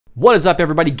What is up,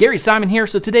 everybody? Gary Simon here.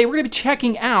 So today we're going to be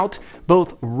checking out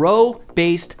both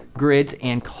row-based grids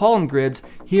and column grids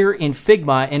here in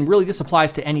Figma, and really this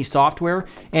applies to any software,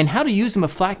 and how to use them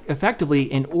effectively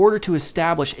in order to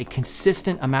establish a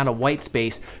consistent amount of white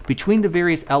space between the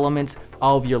various elements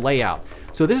of your layout.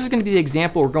 So this is going to be the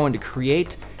example we're going to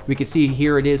create. We can see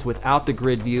here it is without the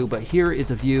grid view, but here is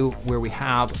a view where we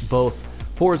have both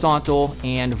horizontal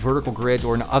and vertical grids,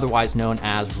 or otherwise known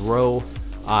as row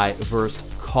versus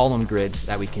column grids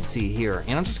that we can see here.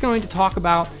 And I'm just going to talk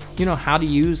about, how to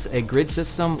use a grid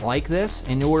system like this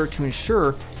in order to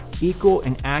ensure equal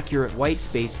and accurate white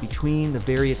space between the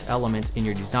various elements in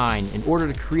your design in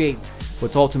order to create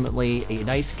what's ultimately a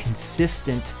nice,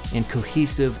 consistent, and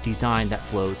cohesive design that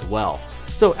flows well.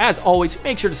 So as always,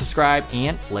 make sure to subscribe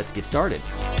and let's get started.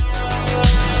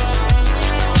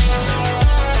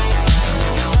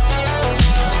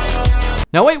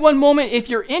 Now wait one moment, if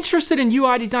you're interested in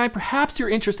UI design, perhaps you're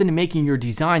interested in making your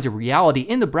designs a reality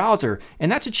in the browser,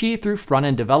 and that's achieved through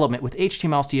front-end development with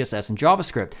HTML, CSS, and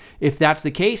JavaScript. If that's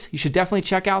the case, you should definitely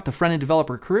check out the front-end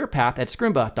developer career path at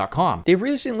scrimba.com. They've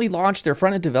recently launched their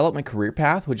front-end development career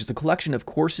path, which is a collection of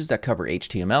courses that cover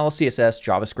HTML, CSS,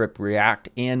 JavaScript, React,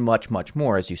 and much, much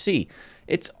more, as you see.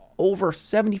 It's over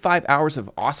 75 hours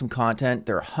of awesome content.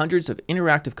 There are hundreds of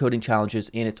interactive coding challenges,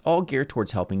 and it's all geared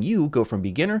towards helping you go from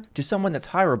beginner to someone that's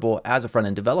hireable as a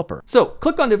front-end developer. So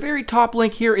click on the very top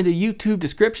link here in the YouTube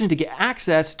description to get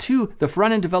access to the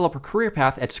front-end developer career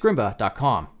path at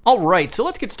scrimba.com. All right, so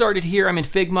let's get started here. I'm in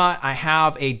Figma. I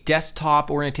have a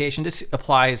desktop orientation. This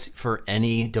applies for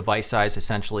any device size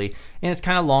essentially, and it's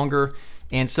kind of longer.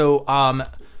 And so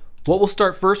what we'll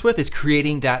start first with is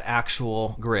creating that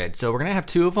actual grid. So we're gonna have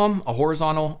two of them, a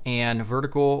horizontal and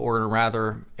vertical, or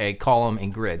rather a column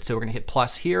and grid. So we're gonna hit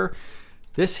plus here.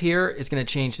 This here is gonna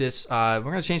change this, we're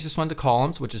gonna change this one to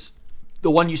columns, which is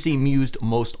the one you see used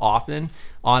most often.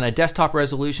 On a desktop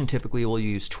resolution, typically we'll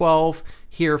use 12.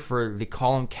 Here for the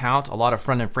column count, a lot of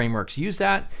front-end frameworks use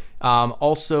that.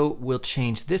 Also, we'll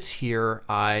change this here.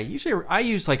 I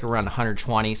use like around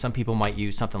 120. Some people might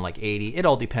use something like 80. It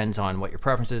all depends on what your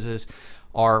preferences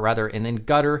are, rather. And then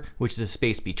gutter, which is the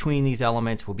space between these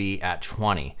elements, will be at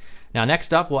 20. Now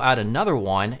next up, we'll add another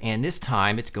one, and this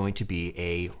time it's going to be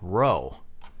a row.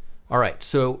 All right,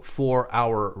 so for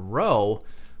our row,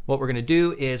 what we're gonna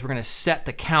do is we're gonna set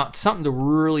the count something to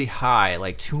really high,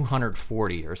 like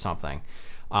 240 or something.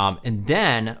 And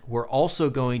then we're also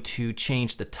going to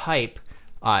change the type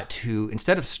to,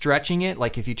 instead of stretching it,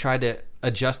 like if you try to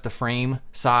adjust the frame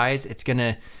size, it's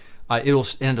gonna, it'll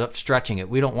end up stretching it.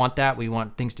 We don't want that. We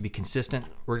want things to be consistent.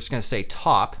 We're just gonna say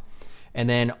top. And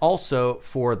then also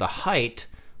for the height,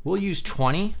 we'll use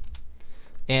 20.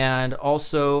 And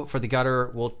also for the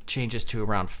gutter, we'll change this to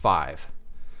around 5.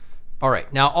 All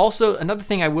right, now also another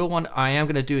thing I am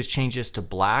gonna do is change this to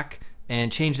black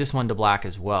and change this one to black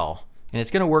as well. And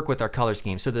it's gonna work with our color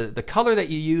scheme. So the color that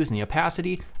you use and the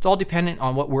opacity, it's all dependent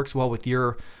on what works well with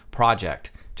your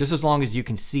project, just as long as you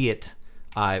can see it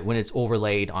when it's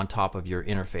overlaid on top of your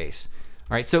interface.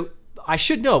 All right, so I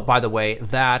should note, by the way,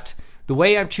 that the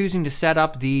way I'm choosing to set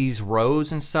up these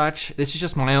rows and such, this is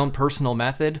just my own personal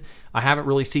method. I haven't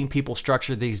really seen people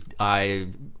structure these,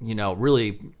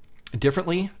 really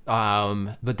differently,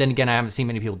 but then again, I haven't seen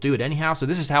many people do it anyhow, so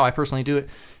this is how I personally do it.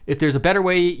 If there's a better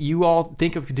way you all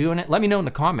think of doing it, let me know in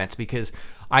the comments, because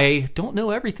I don't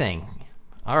know everything.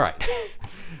 All right.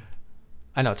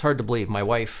 I know, it's hard to believe. My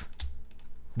wife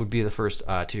would be the first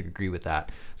to agree with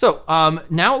that. So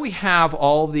now we have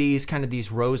all these these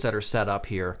rows that are set up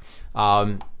here.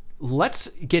 Let's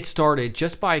get started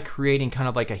just by creating kind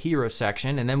of like a hero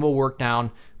section, and then we'll work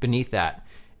down beneath that.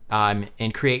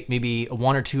 And create maybe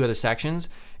one or two other sections.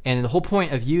 And the whole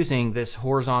point of using this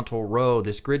horizontal row,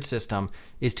 this grid system,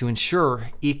 is to ensure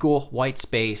equal white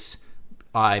space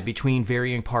between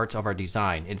varying parts of our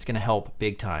design. It's gonna help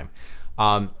big time.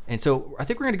 And so I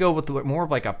think we're gonna go with more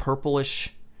of like a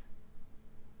purplish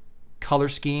color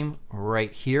scheme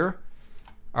right here.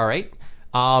 All right.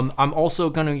 I'm also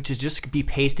going to just be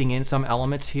pasting in some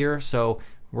elements here. So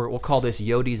we'll call this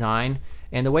Yo Design.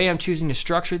 And the way I'm choosing to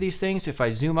structure these things, if I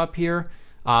zoom up here,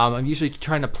 I'm usually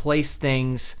trying to place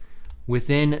things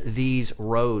within these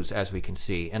rows, as we can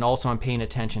see. And also I'm paying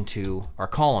attention to our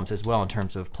columns as well in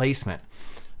terms of placement.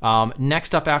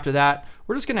 Next up after that,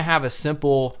 we're just gonna have a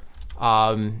simple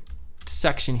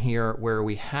section here where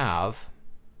we have,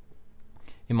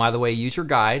 and by the way, use your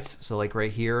guides. So like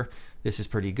right here, this is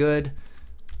pretty good.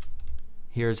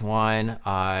 Here's one.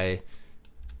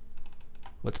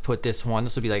 Let's put this one.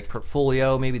 This will be like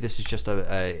portfolio. Maybe this is just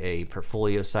a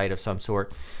portfolio site of some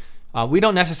sort. We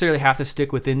don't necessarily have to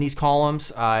stick within these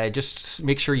columns. Just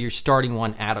make sure you're starting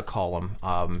one at a column.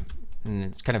 And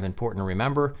it's kind of important to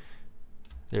remember.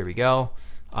 There we go.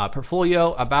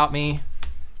 Portfolio, about me.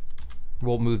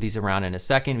 We'll move these around in a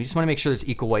second. We just want to make sure there's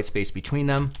equal white space between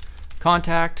them.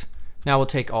 Contact. Now we'll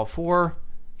take all four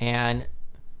and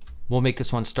we'll make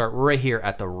this one start right here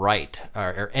at the right,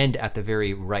 or end at the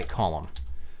very right column.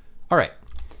 All right.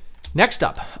 Next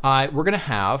up, we're going to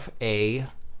have a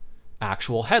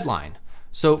actual headline.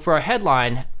 So for a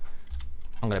headline,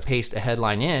 I'm going to paste a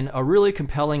headline in, a really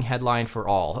compelling headline for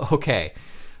all. Okay.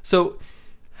 So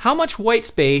how much white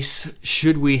space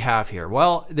should we have here?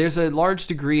 Well, there's a large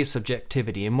degree of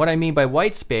subjectivity. And what I mean by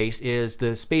white space is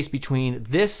the space between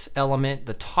this element,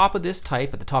 the top of this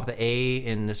type, at the top of the A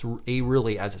in this A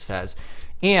really as it says,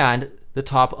 and the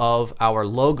top of our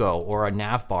logo or a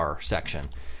navbar section.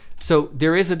 So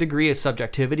there is a degree of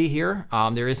subjectivity here.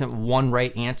 There isn't one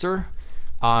right answer.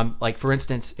 Like for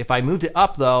instance, if I moved it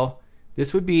up though,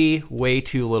 this would be way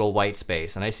too little white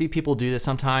space. And I see people do this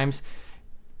sometimes.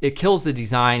 It kills the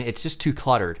design. It's just too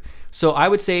cluttered. So I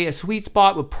would say a sweet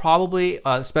spot would probably,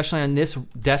 especially on this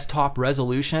desktop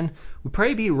resolution, would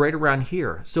probably be right around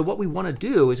here. So what we want to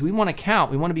do is we want to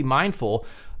count. We want to be mindful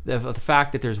of the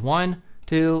fact that there's 1,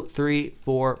 2, 3,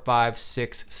 4, 5,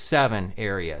 6, 7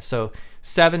 areas. So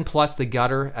 7 plus the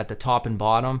gutter at the top and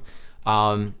bottom.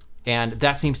 And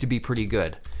that seems to be pretty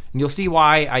good. And you'll see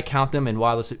why I count them and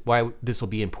why this will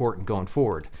be important going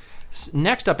forward.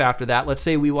 Next up after that, let's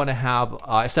say we want to have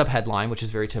a subheadline, which is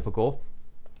very typical.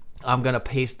 I'm going to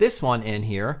paste this one in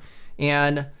here,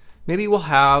 and maybe we'll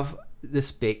have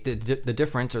this the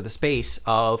difference or the space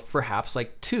of perhaps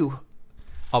like 2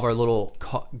 of our little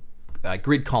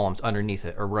grid columns underneath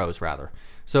it, or rows rather.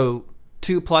 So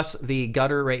 2 plus the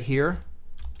gutter right here.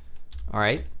 All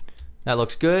right, that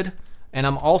looks good. And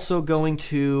I'm also going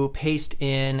to paste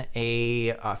in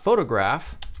a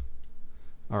photograph.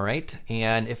 All right,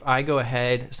 and if I go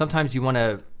ahead, sometimes you want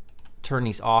to turn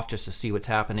these off just to see what's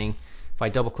happening. If I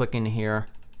double click in here,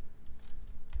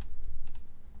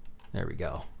 there we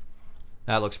go.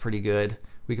 That looks pretty good.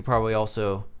 We could probably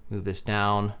also move this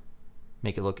down,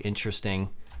 make it look interesting.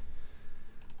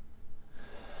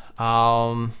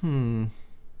 Probably,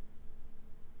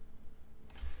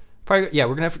 yeah,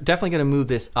 we're definitely gonna move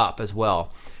this up as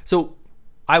well. So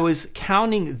I was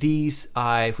counting these,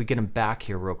 if we get them back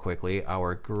here real quickly,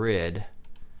 our grid,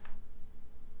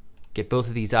 get both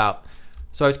of these out.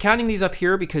 So I was counting these up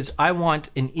here because I want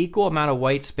an equal amount of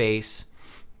white space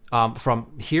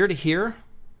from here to here,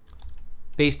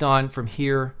 based on from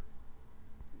here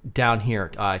down here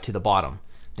to the bottom.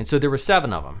 And so there were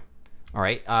 7 of them. All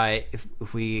right,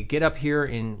 if we get up here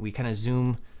and we kind of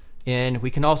zoom in,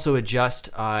 we can also adjust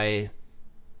the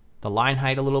line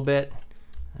height a little bit.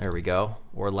 There we go,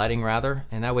 or leading rather,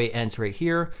 and that way it ends right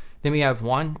here. Then we have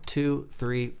 1, 2,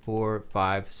 3, 4,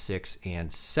 5, 6,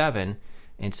 and 7.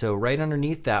 And so right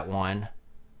underneath that one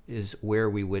is where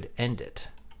we would end it.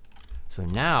 So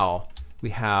now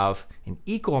we have an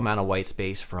equal amount of white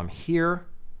space from here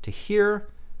to here,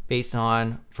 based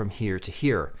on from here to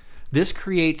here. This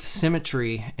creates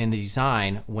symmetry in the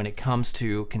design when it comes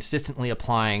to consistently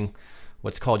applying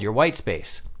what's called your white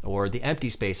space, or the empty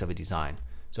space of a design.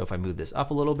 So if I move this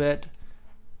up a little bit,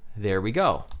 there we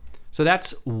go. So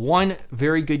that's one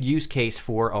very good use case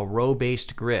for a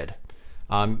row-based grid.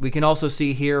 We can also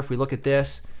see here, if we look at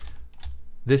this,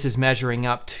 this is measuring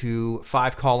up to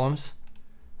 5 columns,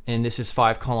 and this is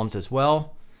 5 columns as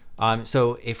well.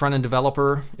 So a front-end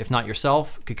developer, if not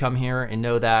yourself, could come here and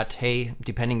know that, hey,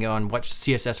 depending on what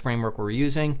CSS framework we're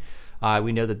using,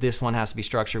 we know that this one has to be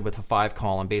structured with a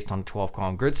 5-column based on a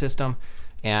 12-column grid system.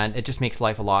 And it just makes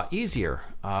life a lot easier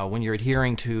when you're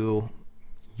adhering to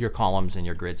your columns and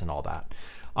your grids and all that.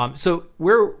 So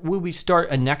where would we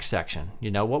start a next section? You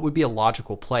know, what would be a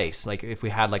logical place? Like if we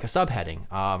had like a subheading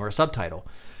or a subtitle.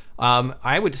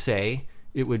 I would say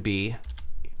it would be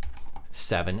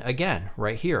 7 again,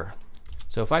 right here.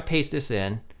 So if I paste this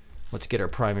in, let's get our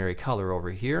primary color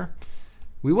over here.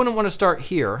 We wouldn't want to start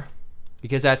here,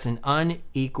 because that's an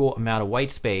unequal amount of white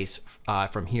space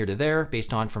from here to there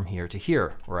based on from here to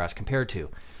here, or as compared to.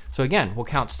 So again, we'll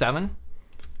count 7.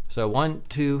 So 1,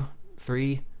 2,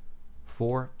 3,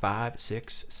 4, 5,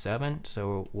 6, 7.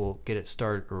 So we'll get it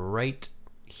started right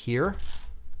here.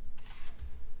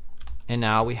 And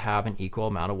now we have an equal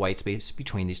amount of white space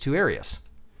between these 2 areas.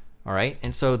 All right,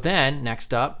 and so then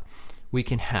next up, we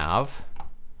can have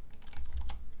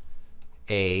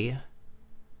a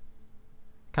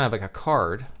kind of like a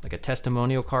card, like a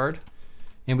testimonial card.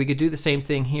 And we could do the same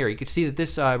thing here. You can see that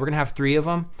this, we're gonna have 3 of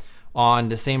them on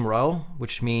the same row,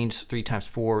 which means 3 times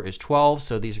 4 is 12.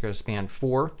 So these are gonna span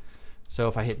 4. So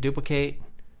if I hit duplicate,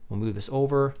 we'll move this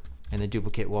over and then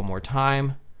duplicate one more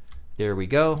time. There we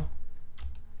go.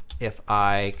 If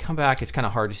I come back, it's kind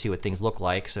of hard to see what things look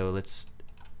like. So let's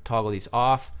toggle these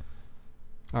off.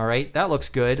 All right, that looks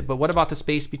good. But what about the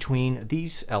space between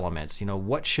these elements? You know,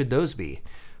 what should those be?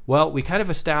 Well, we kind of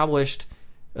established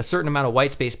a certain amount of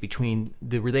white space between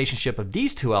the relationship of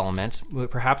these two elements.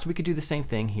 Perhaps we could do the same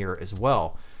thing here as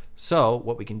well. So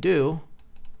what we can do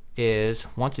is,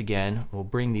 once again, we'll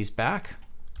bring these back.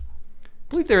 I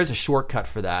believe there is a shortcut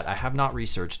for that. I have not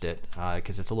researched it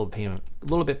because it's a little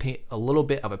bit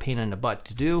of a pain in the butt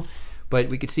to do. But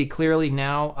we can see clearly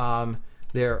now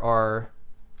there are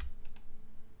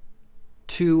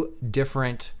two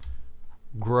different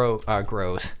row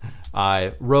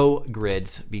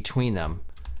grids between them.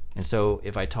 And so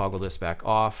if I toggle this back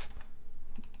off,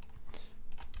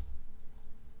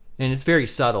 and it's very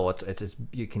subtle,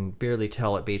 you can barely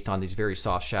tell it based on these very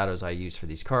soft shadows I use for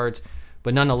these cards.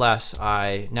 But nonetheless,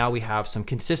 now we have some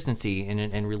consistency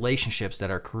and relationships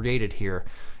that are created here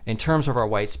in terms of our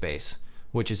white space,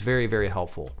 which is very, very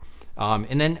helpful.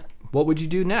 And then what would you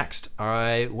do next? All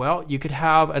right, well, you could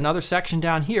have another section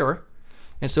down here.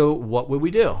 And so what would we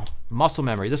do? Muscle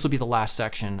memory. This will be the last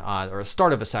section, or the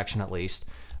start of a section at least.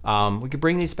 We could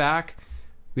bring these back.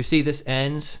 We see this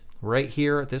ends right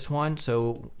here at this one.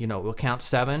 So, you know, we'll count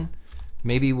 7.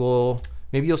 Maybe you'll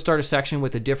start a section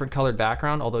with a different colored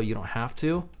background, although you don't have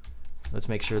to. Let's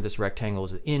make sure this rectangle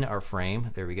is in our frame.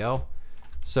 There we go.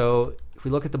 So if we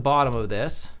look at the bottom of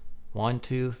this, 1,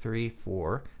 2, 3,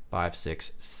 4, 5,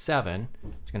 6, 7.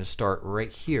 It's going to start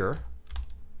right here.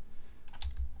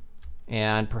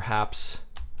 And perhaps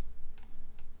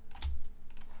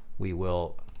we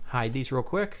will hide these real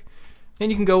quick.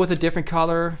 And you can go with a different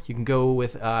color. You can go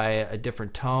with a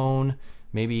different tone.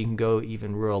 Maybe you can go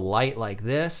even real light like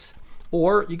this.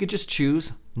 Or you could just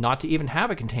choose not to even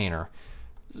have a container.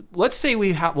 Let's say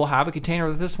we'll have a container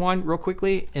with this one real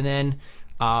quickly, and then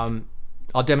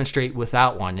I'll demonstrate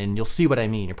without one, and you'll see what I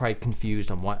mean. You're probably confused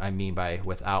on what I mean by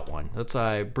without one. Let's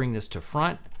bring this to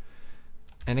front.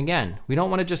 And again, we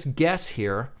don't want to just guess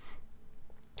here.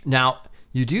 Now,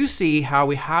 you do see how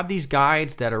we have these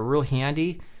guides that are real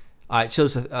handy. It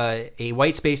shows a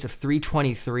white space of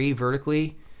 323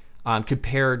 vertically.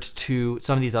 Compared to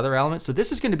some of these other elements. So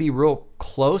this is going to be real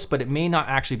close, but it may not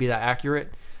actually be that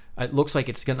accurate. It looks like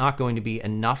it's not going to be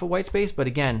enough of white space, but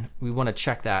again, we want to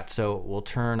check that. So we'll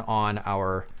turn on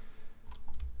our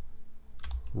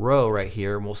row right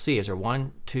here, and we'll see, is there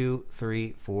 1, 2,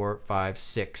 3, 4, 5,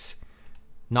 6?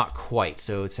 Not quite,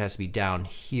 so it has to be down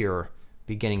here,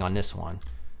 beginning on this one.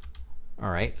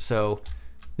 All right, so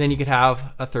then you could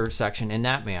have a third section in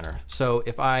that manner. So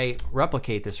if I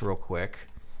replicate this real quick,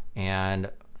 and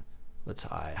let's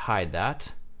hide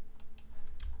that.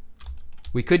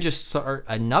 We could just start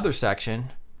another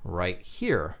section right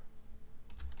here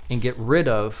and get rid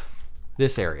of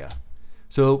this area.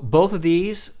 So both of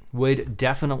these would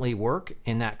definitely work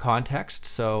in that context.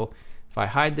 So if I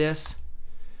hide this,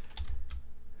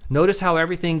 notice how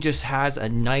everything just has a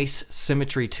nice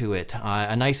symmetry to it,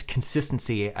 a nice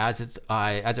consistency as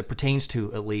it pertains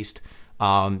to, at least,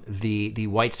 the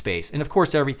white space. And of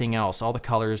course everything else, all the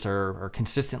colors are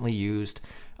consistently used,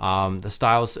 the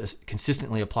styles is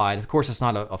consistently applied. Of course it's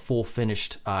not a full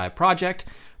finished project,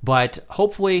 but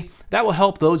hopefully that will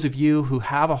help those of you who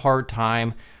have a hard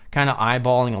time kind of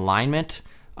eyeballing alignment.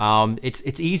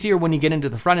 It's easier when you get into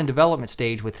the front-end development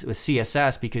stage with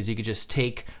CSS, because you could just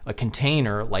take a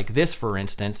container like this, for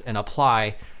instance, and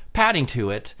apply padding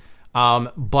to it.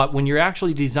 But when you're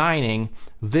actually designing,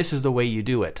 this is the way you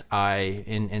do it.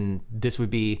 And this would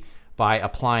be by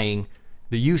applying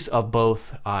the use of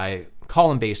both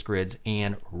column-based grids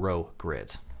and row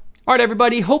grids. All right,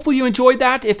 everybody, hopefully you enjoyed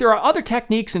that. If there are other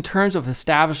techniques in terms of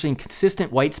establishing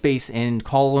consistent white space in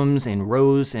columns and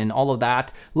rows and all of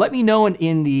that, let me know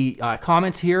in the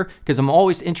comments here, because I'm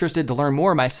always interested to learn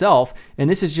more myself, and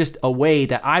this is just a way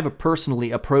that I've personally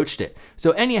approached it.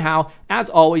 So anyhow, as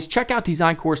always, check out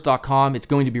DesignCourse.com. It's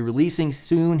going to be releasing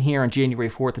soon here on January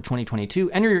 4th of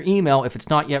 2022. Enter your email if it's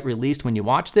not yet released when you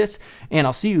watch this, and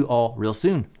I'll see you all real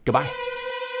soon. Goodbye.